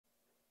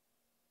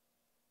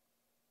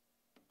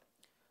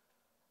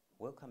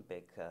Welcome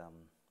back,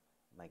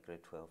 my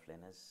grade 12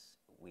 learners.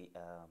 We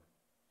are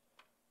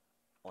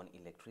on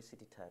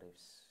electricity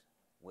tariffs,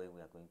 where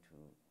we are going to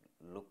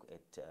look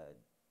at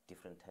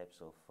different types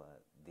of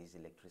these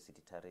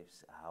electricity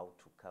tariffs, how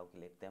to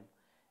calculate them,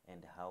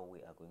 and how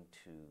we are going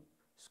to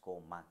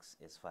score marks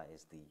as far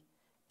as the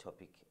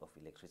topic of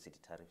electricity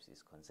tariffs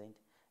is concerned.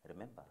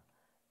 Remember,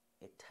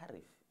 a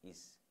tariff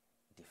is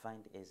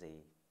defined as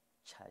a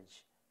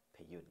charge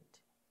per unit.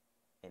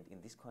 And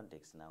in this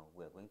context now,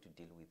 we are going to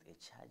deal with a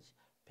charge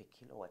per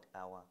kilowatt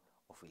hour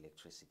of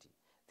electricity.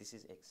 This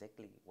is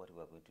exactly what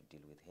we are going to deal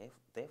with.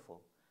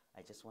 Therefore,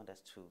 I just want us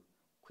to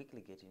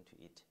quickly get into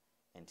it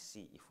and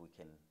see if we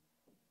can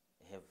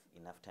have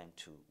enough time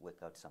to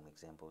work out some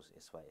examples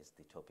as far as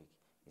the topic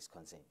is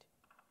concerned.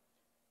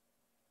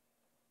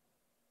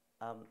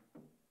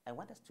 I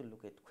want us to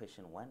look at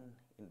question 1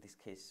 in this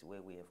case,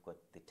 where we have got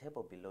the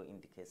table below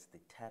indicates the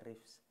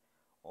tariffs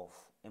of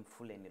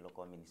Mfuleni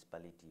local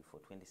municipality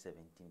for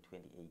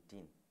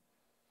 2017-2018.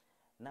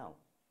 Now,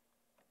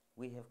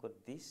 we have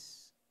got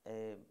this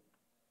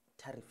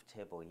tariff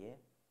table here,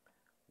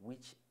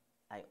 which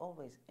I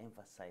always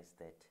emphasize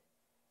that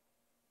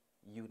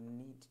you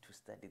need to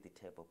study the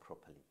table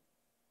properly.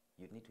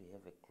 You need to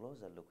have a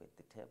closer look at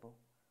the table,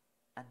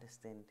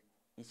 understand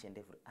each and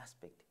every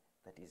aspect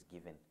that is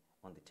given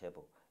on the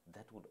table.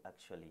 That would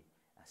actually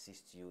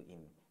assist you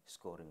in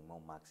scoring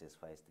more marks as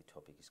far as the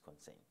topic is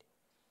concerned.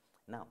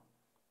 Now,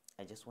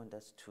 I just want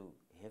us to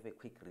have a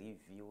quick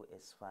review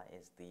as far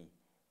as the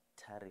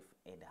tariff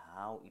and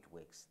how it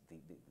works,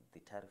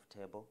 the tariff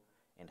table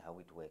and how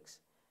it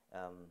works.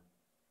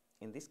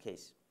 In this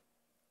case,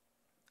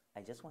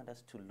 I just want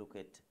us to look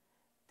at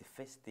the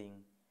first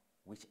thing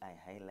which I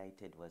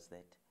highlighted was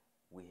that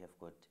we have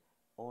got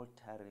all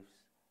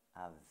tariffs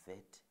are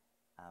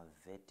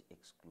VAT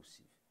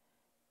exclusive.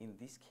 In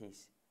this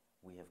case,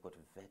 we have got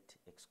VAT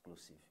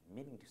exclusive,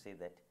 meaning to say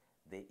that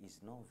there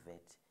is no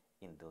VAT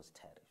in those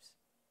tariffs.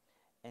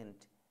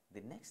 And the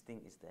next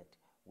thing is that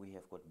we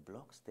have got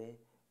blocks there,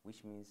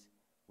 which means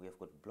we have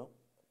got block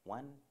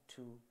 1,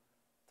 2,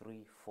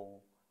 3,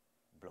 4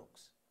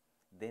 blocks.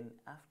 Then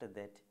after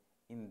that,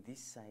 in this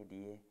side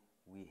here,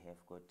 we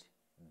have got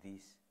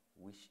this,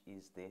 which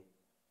is the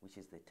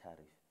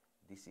tariff.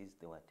 This is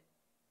the what?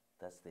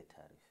 That's the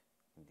tariff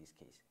in this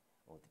case,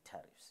 or the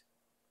tariffs.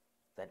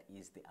 That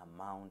is the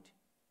amount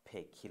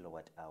per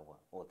kilowatt hour,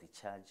 or the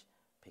charge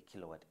per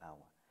kilowatt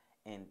hour.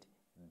 And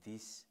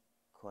this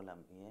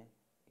column here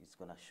is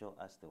going to show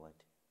us the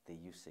what? The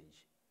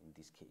usage in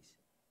this case.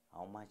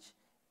 How much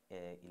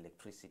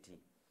electricity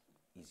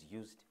is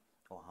used,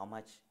 or how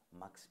much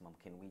maximum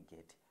can we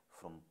get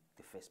from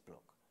the first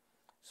block.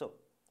 So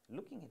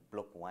looking at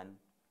block 1,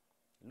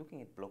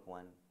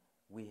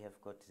 we have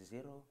got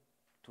 0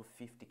 to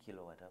 50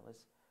 kilowatt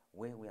hours,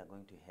 where we are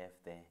going to have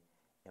there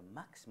a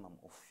maximum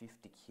of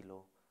 50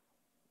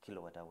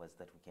 kilowatt hours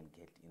that we can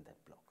get in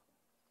that block.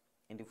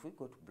 And if we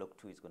go to block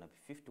 2, it's going to be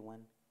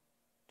 51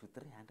 to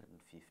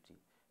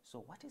 350. So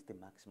what is the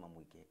maximum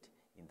we get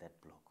in that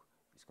block?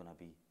 It's going to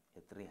be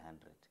a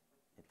 300.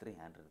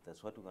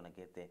 That's what we're going to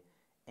get there.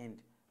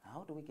 And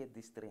how do we get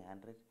this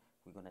 300?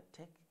 We're going to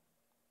take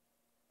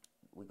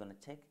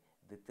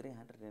the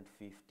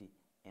 350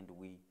 and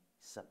we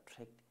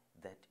subtract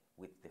that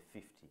with the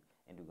 50,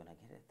 and we're going to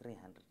get a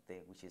 300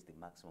 there, which is the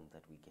maximum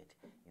that we get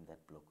in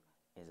that block.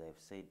 As I've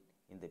said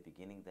in the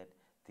beginning, that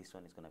this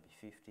one is going to be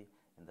 50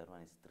 and that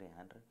one is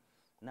 300.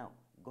 Now,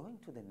 going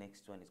to the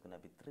next one is going to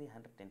be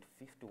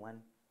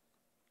 351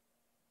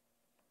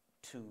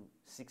 to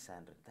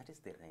 600. That is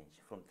the range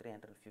from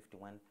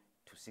 351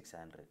 to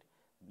 600.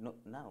 No,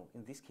 now,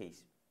 in this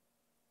case,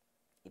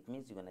 it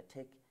means you're going to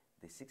take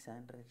the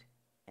 600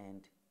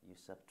 and you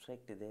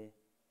subtract the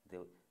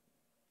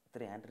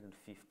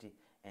 350,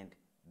 and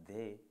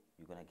there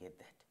you're going to get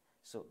that.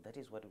 So that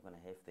is what we're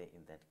going to have there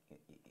in that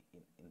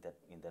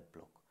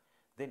block.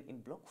 Then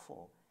in block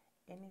 4,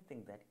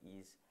 anything that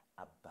is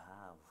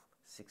above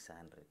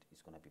 600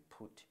 is going to be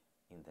put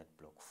in that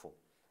block 4.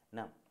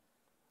 Now,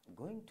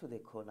 going to the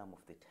column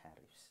of the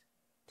tariffs,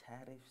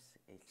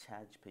 a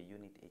charge per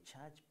unit, a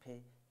charge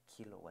per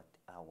kilowatt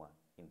hour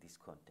in this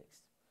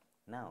context.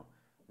 Now,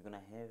 we're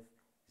going to have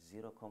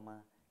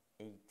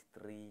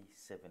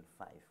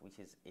 0.8375, which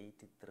is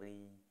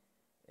 83,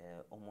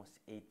 almost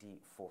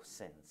 84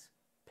 cents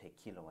per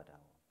kilowatt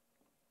hour.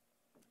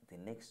 The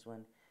next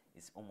one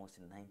is almost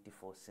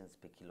 94 cents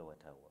per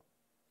kilowatt hour.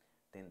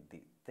 Then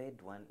the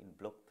third one in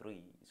block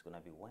 3 is going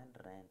to be 1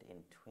 rand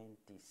and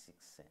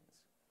 26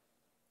 cents.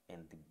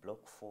 And the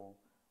block 4,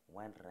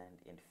 1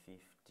 rand and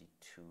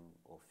 52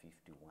 or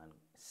 51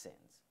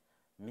 cents.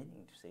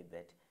 Meaning to say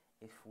that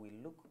if we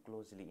look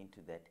closely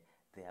into that,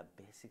 they are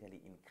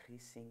basically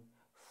increasing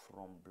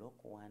from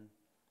block 1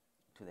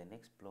 to the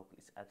next block.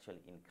 Is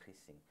actually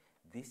increasing.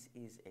 This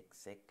is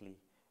exactly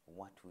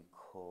what we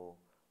call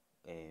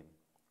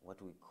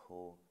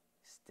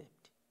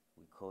stepped.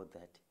 We call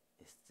that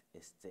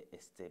a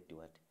stepped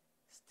what?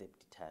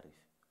 Stepped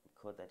tariff. We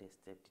call that a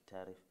stepped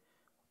tariff.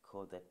 We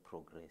call that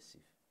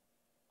progressive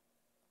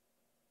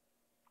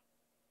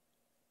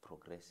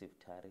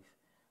tariff.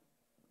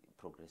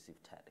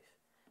 progressive tariff.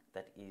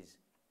 That is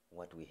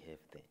what we have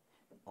there.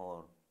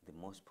 Or the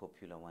most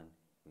popular one,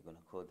 we're going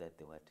to call that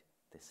the what?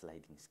 The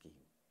sliding scale.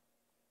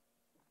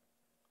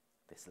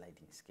 The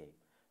sliding scale.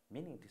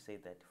 Meaning to say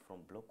that from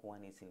block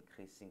 1 is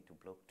increasing to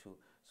block 2.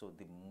 So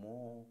the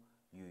more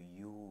you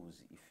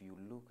use, if you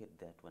look at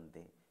that one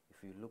there,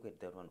 if you look at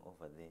that one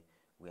over there,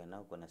 we are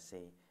now going to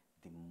say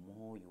the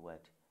more you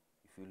what?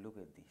 If you look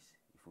at this,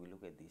 if we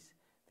look at this,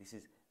 this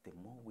is the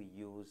more we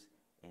use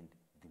and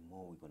the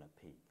more we're going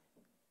to pay.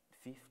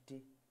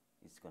 50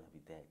 is going to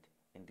be that,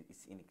 and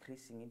it's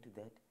increasing into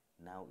that.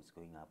 Now it's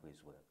going up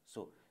as well.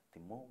 So the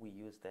more we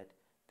use that,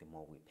 the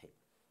more we pay.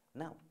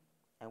 Now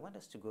I want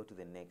us to go to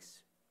the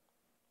next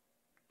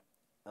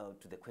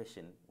to the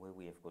question where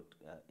we have got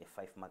a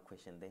 5-mark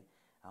question there.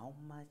 How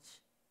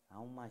much,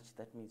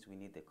 that means we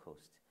need the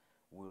cost,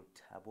 will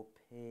Thabo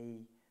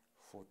pay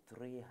for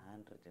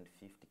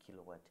 350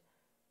 kilowatt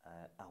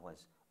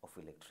hours of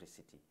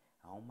electricity?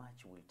 How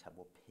much will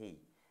Thabo pay?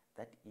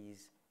 That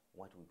is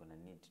what we're going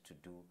to need to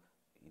do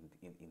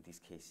in this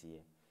case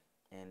here.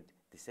 And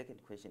the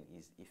second question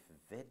is, if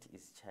VAT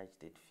is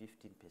charged at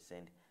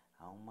 15%,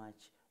 how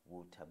much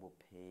will Thabo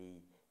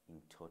pay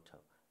in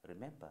total?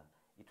 Remember,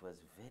 it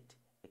was VAT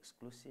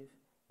exclusive.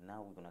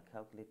 Now we're going to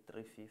calculate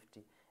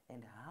 350.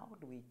 And how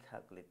do we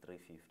calculate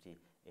 350,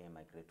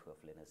 my grade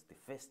 12 learners? The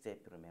first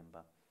step,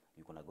 remember,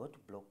 you're going to go to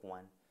block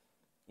 1.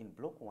 In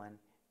block 1,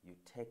 you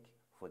take,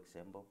 for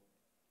example,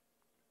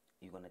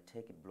 you're going to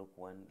take in block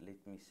 1,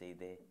 let me say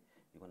there,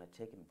 you're going to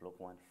take in block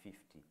 1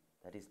 50.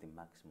 That is the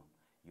maximum.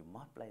 You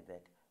multiply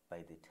that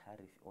by the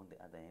tariff on the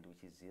other end,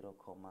 which is 0,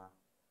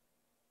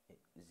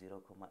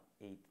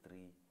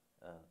 0.83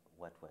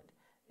 what.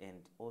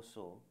 And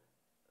also,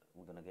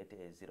 we're going to get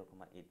a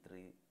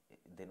 0.83.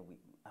 Then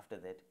after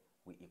that,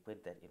 we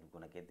equate that and we're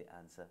going to get the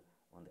answer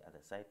on the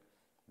other side.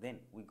 Then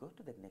we go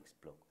to the next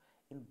block.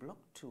 In block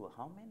 2,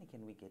 how many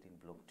can we get in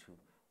block 2?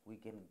 We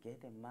can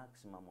get a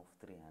maximum of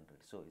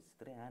 300. So it's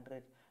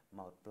 300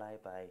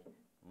 multiplied by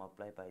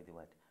the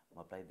what?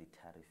 Multiply the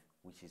tariff,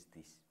 which is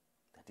this.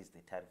 That is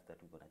the tariff that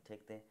we're going to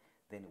take there.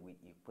 Then we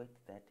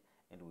equate that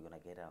and we're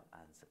going to get our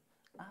answer.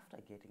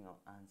 After getting our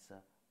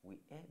answer,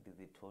 we add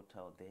the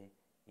total there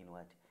in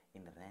what?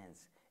 In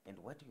rands. And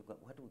what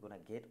we're going to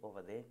get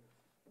over there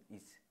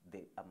is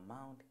the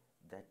amount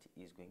that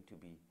is going to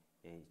be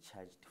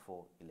charged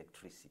for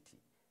electricity.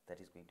 That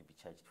is going to be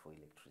charged for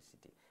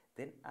electricity.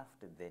 Then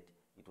after that,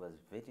 it was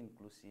VAT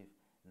inclusive.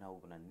 Now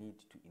we're going to need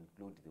to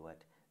include the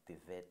what? The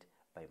VAT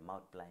by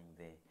multiplying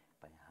there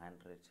by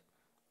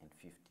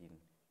 115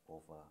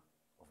 over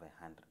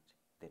 100.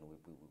 Then we're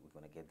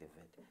going to get the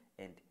VAT.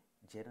 And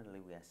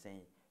generally we are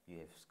saying you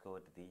have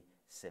scored the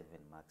 7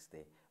 marks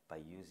there by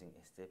using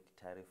a stepped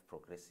tariff,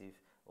 progressive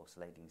or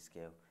sliding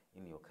scale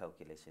in your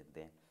calculation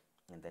there.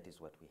 And that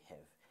is what we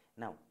have.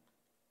 Now,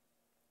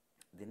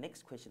 the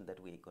next question that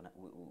we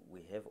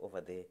have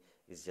over there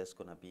is just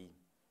gonna be,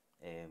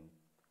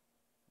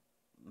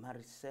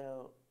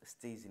 Maricel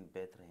stays in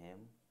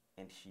Bethlehem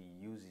and she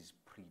uses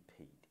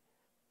prepaid.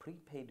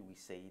 Prepaid, we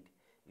said,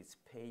 is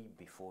pay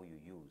before you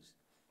use.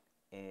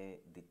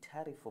 The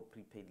tariff for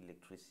prepaid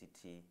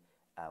electricity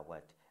are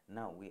what?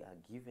 Now we are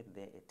given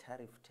there a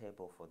tariff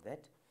table for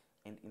that,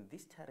 and in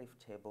this tariff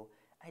table,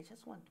 I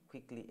just want to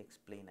quickly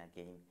explain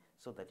again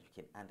so that you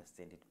can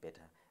understand it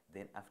better.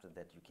 Then after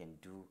that, you can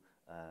do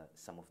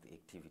some of the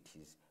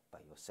activities by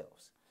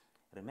yourselves.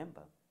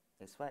 Remember,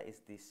 as far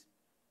as this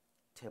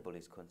table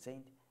is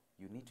concerned,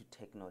 you need to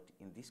take note.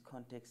 In this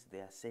context, they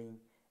are saying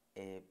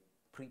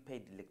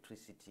prepaid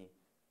electricity,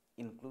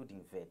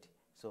 including VAT.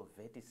 So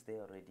VAT is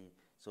there already,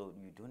 so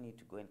you don't need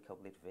to go and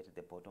calculate VAT at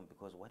the bottom,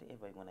 because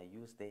whatever you want to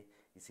use there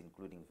is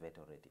including VAT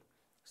already.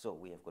 So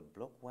we have got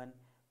block 1,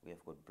 we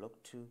have got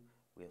block 2,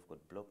 we have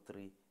got block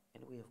 3,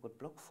 and we have got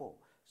block 4.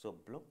 So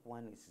block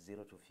 1 is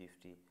 0 to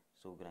 50,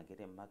 so we're going to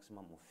get a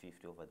maximum of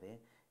 50 over there,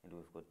 and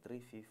we've got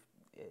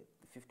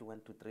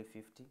 51 to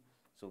 350,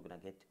 so we're going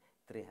to get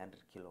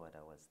 300 kilowatt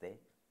hours there.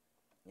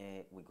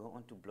 We go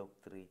on to block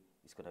 3,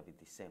 it's going to be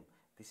the same.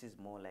 This is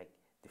more like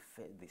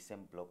the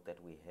same block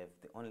that we have.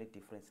 The only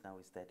difference now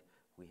is that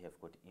we have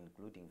got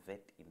including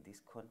VAT in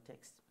this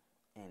context.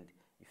 And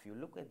if you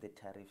look at the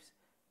tariffs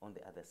on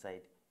the other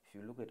side, if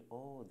you look at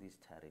all these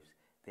tariffs,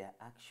 they are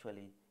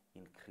actually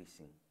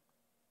increasing.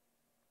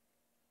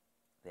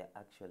 They are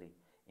actually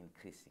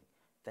increasing.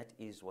 That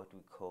is what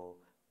we call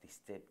the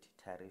stepped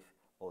tariff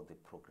or the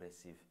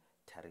progressive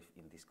tariff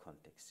in this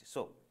context.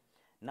 So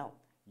now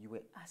you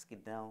were asked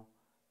now,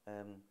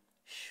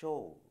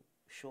 show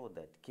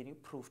that, can you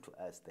prove to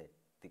us that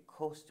the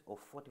cost of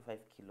 45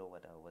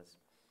 kilowatt hours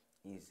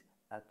is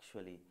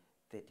actually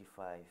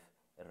 35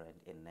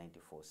 rand and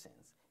 94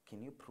 cents?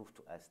 Can you prove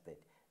to us that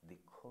the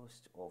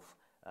cost of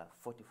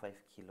 45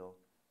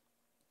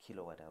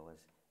 kilowatt hours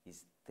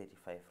is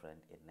 35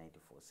 rand and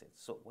 94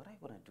 cents? So what I'm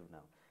going to do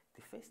now,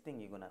 the first thing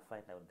you're going to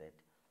find out that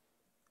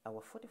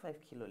our 45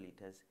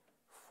 kiloliters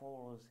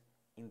falls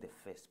in the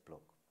first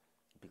block,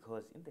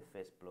 because in the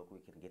first block we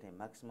can get a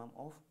maximum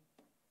of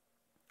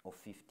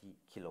 50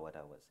 kilowatt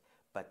hours.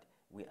 But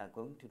we are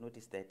going to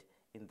notice that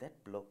in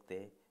that block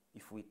there,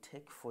 if we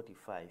take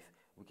 45,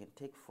 we can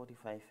take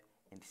 45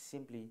 and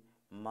simply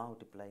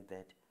multiply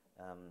that.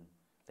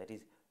 That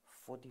is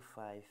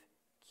 45,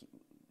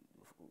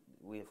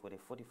 we have got a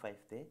 45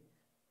 there.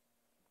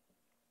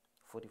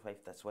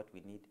 45, that's what we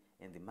need,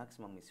 and the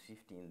maximum is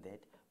 50 in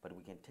that, but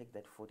we can take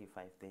that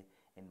 45 there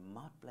and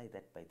multiply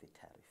that by the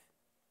tariff.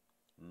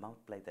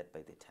 Multiply that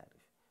by the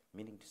tariff,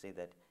 meaning to say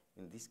that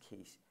in this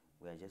case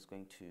we are just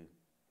going to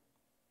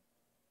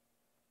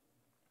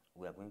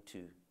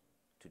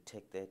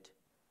take that,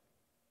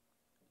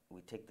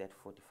 we take that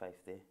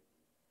 45 there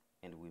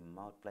and we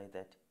multiply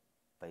that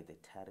by the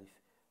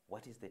tariff.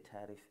 What is the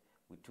tariff?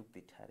 We took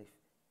the tariff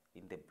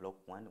in the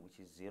block 1, which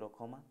is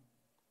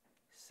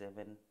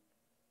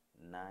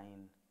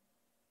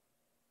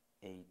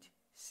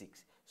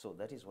 0,7986. So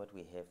that is what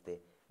we have there.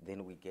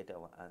 Then we get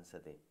our answer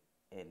there,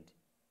 and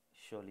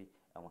surely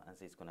our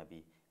answer is going to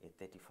be a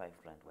 35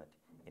 rand what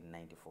and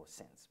 94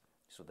 cents.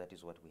 So that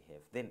is what we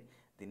have. Then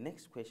the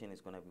next question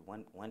is going to be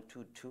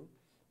 122.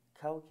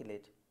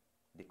 Calculate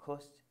the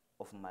cost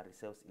of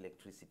Maricel's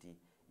electricity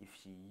if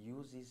she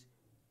uses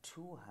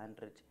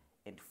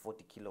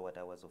 240 kilowatt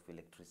hours of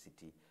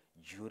electricity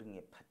during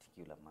a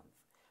particular month.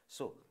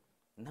 So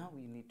now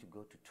we need to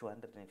go to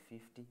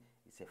 250.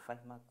 It's a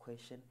 5-mark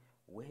question.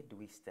 Where do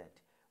we start?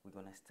 We're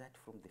going to start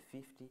from the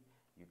 50.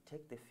 You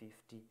take the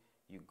 50,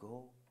 you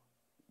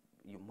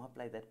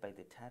multiply that by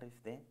the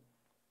tariff there,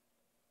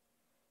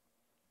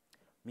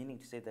 meaning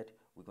to say that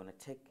we're going to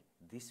take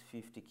this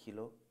 50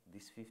 kilo,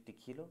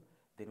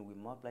 then we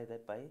multiply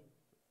that by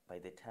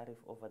the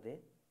tariff over there.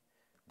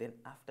 Then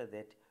after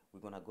that,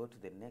 we're going to go to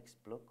the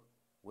next block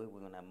where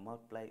we're going to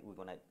multiply, we're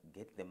going to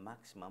get the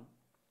maximum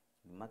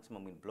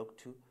in block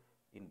 2,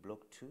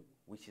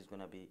 which is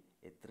going to be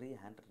a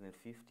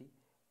 350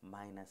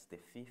 minus the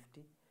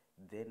 50.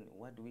 Then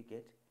what do we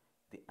get?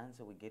 The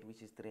answer we get,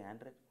 which is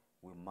 300,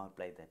 we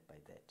multiply that by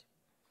that,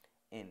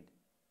 and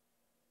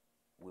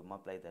we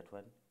multiply that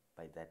one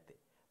by that there.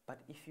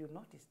 But if you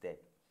notice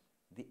that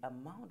the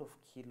amount of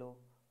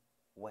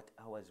kilowatt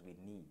hours we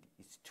need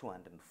is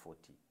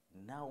 240.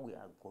 Now we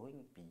are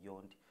going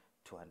beyond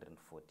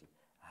 240.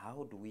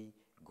 How do we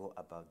go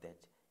about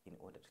that in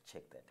order to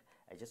check that?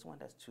 I just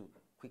want us to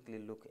quickly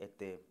look at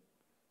the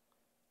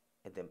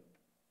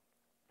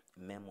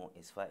memo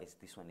as far as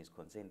this one is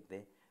concerned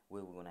there,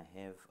 where we're going to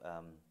have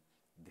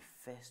the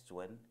first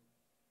one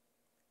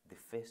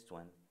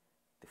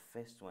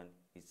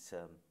is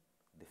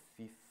the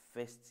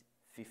first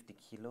 50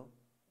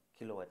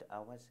 kilowatt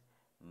hours,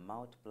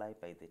 multiply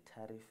by the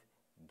tariff,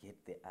 get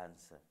the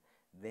answer.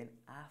 Then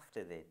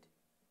after that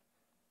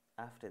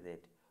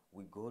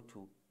we go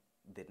to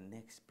the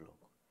next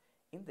block.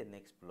 In the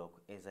next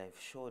block, as I've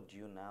showed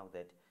you now,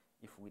 that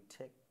if we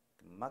take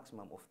the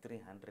maximum of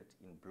 300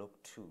 in block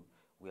 2,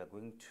 we are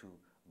going to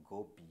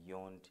go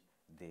beyond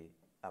the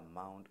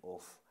amount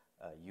of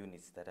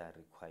units that are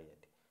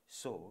required.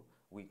 So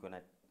we're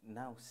gonna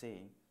now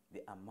say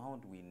the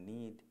amount we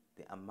need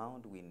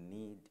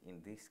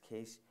in this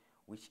case,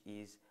 which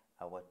is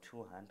our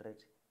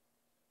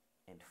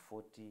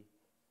 240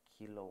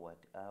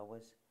 kilowatt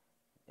hours,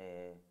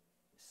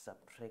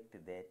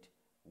 subtract that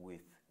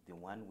with the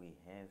one we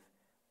have,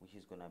 which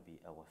is gonna be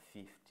our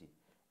 50,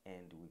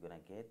 and we're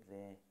gonna get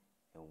there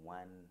a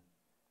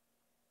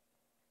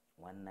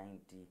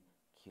 190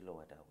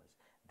 kilowatt hours.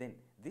 Then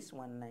this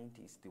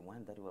 190 is the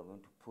one that we are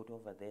going to put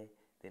over there.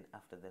 Then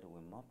after that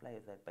we multiply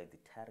that by the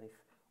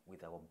tariff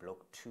with our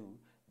block 2.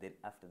 Then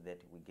after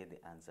that we get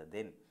the answer.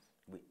 Then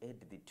we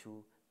add the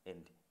 2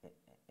 and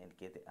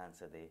get the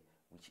answer there,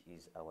 which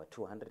is our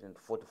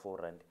 244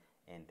 rand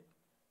and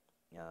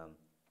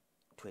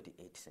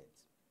 28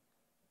 cents.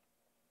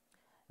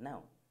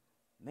 Now,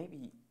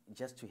 maybe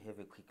just to have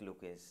a quick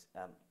look, as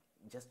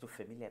just to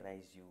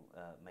familiarize you,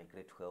 my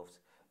grade 12s,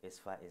 as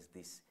far as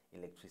this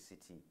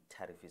electricity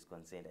tariff is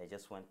concerned, I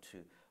just want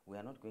to, we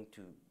are not going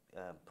to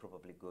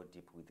probably go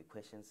deep with the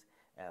questions,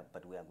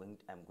 but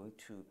I'm going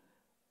to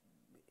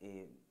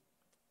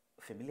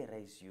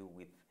familiarize you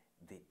with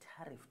the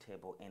tariff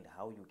table and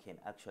how you can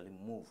actually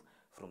move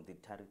from the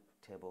tariff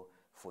table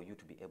for you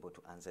to be able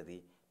to answer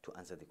the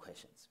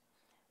questions.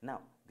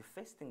 Now, the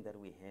first thing that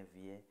we have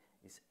here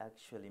is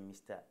actually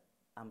Mr.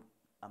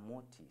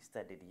 Amoti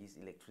started his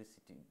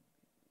electricity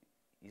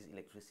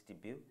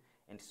bill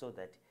and saw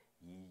that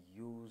he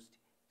used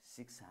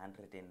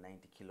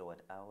 690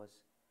 kilowatt hours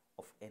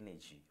of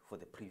energy for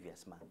the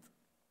previous month.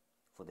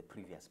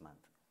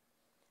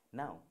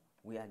 Now,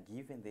 we are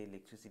given the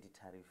electricity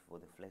tariff for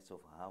the flats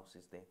of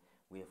houses there.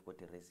 We have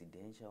got a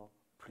residential,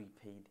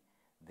 prepaid,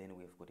 then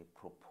we have got a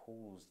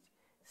proposed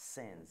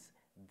cents.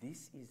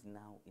 This is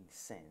now in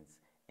cents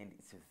and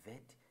it's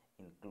VAT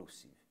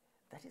inclusive.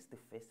 That is the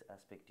first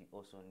aspect you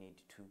also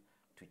need to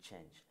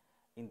change.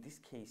 In this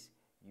case,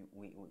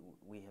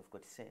 we have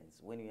got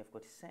cents. When you have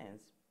got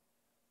cents,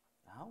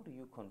 how do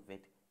you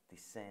convert the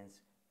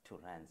cents to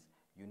rands?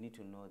 You need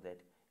to know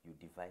that you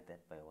divide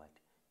that by what?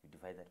 You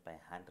divide that by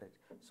 100.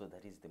 So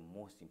that is the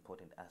most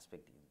important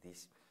aspect in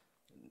this.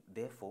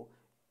 Therefore,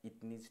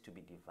 it needs to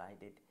be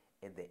divided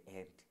at the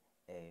end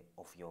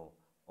of your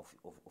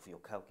of your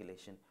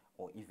calculation,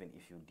 or even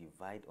if you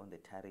divide on the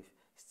tariff,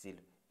 still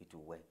it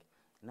will work.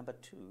 Number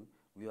two,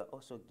 we are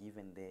also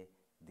given the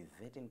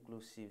VAT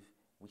inclusive,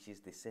 which is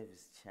the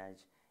service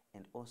charge,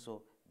 and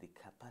also the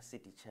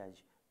capacity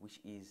charge, which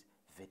is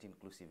VAT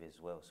inclusive as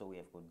well. So we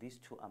have got these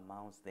two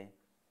amounts there.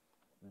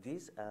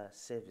 These are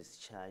service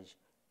charge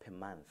per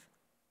month.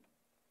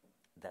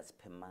 That's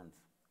per month,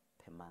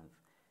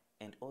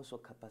 and also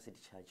capacity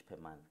charge per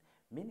month.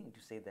 Meaning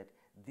to say that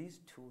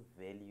these two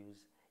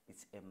values,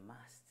 it's a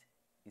must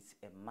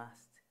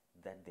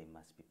that they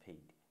must be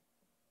paid.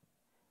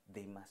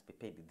 They must be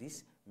paid.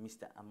 This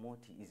Mr.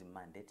 Amoti is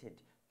mandated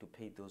to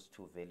pay those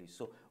two values.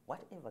 So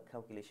whatever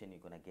calculation you're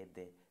going to get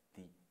there,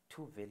 the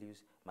two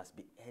values must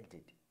be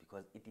added,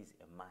 because it is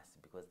a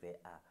must, because there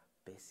are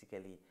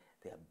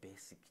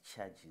basic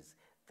charges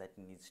that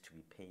needs to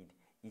be paid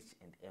each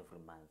and every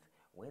month.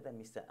 Whether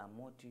Mr.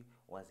 Amoti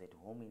was at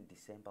home in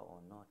December or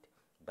not,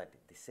 but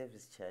the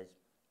service charge,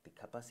 the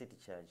capacity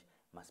charge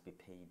must be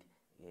paid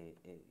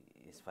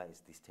as far as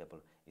this table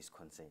is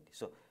concerned.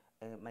 So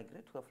my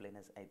grade 12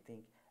 learners, I think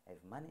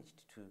I've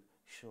managed to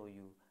show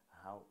you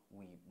how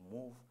we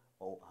move,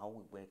 or how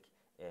we work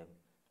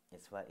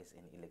as far as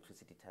an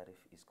electricity tariff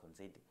is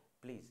concerned.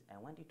 Please, I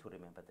want you to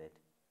remember that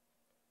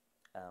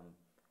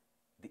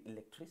the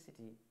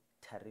electricity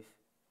tariff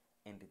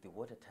and the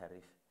water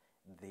tariff,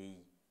 they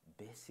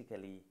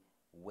basically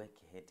work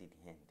hand in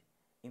hand,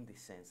 in the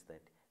sense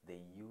that they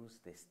use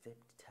the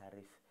stepped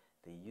tariff,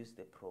 they use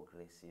the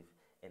progressive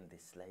and the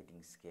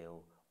sliding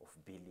scale of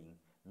billing,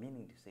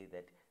 meaning to say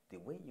that the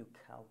way you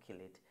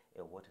calculate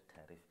a water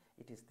tariff,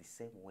 it is the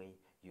same way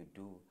you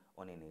do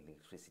on an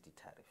electricity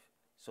tariff.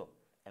 So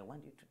I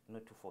want you to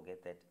not to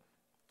forget that.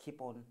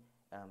 Keep on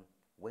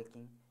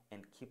working,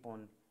 and keep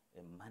on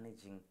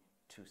managing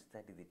to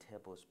study the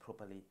tables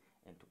properly,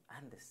 and to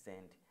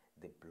understand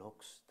the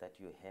blocks that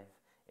you have,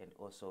 and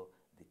also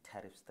the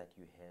tariffs that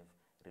you have.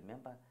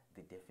 Remember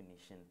the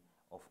definition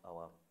of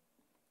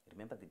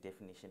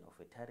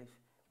a tariff,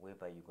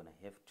 whereby you're going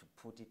to have to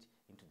put it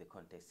into the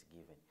context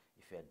given.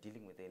 If you are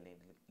dealing with an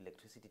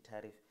electricity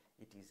tariff,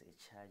 it is a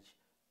charge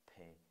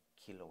per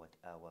kilowatt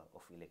hour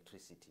of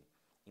electricity.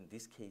 In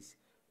this case,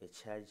 a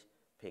charge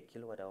per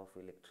kilowatt hour of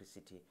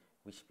electricity,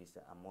 which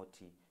Mr.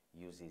 Amoti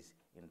uses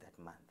in that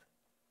month.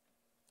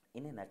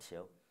 In a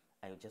nutshell,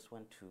 I just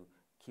want to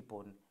keep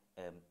on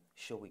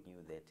showing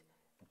you that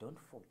don't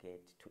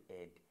forget to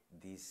add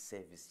these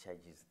service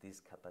charges, these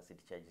capacity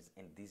charges,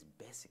 and these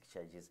basic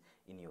charges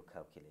in your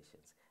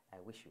calculations. I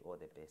wish you all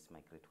the best, my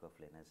grade 12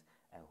 learners.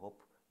 I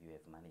hope you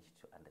have managed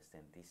to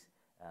understand this.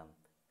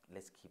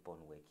 Let's keep on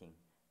working.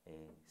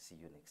 See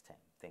you next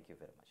time. Thank you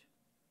very much.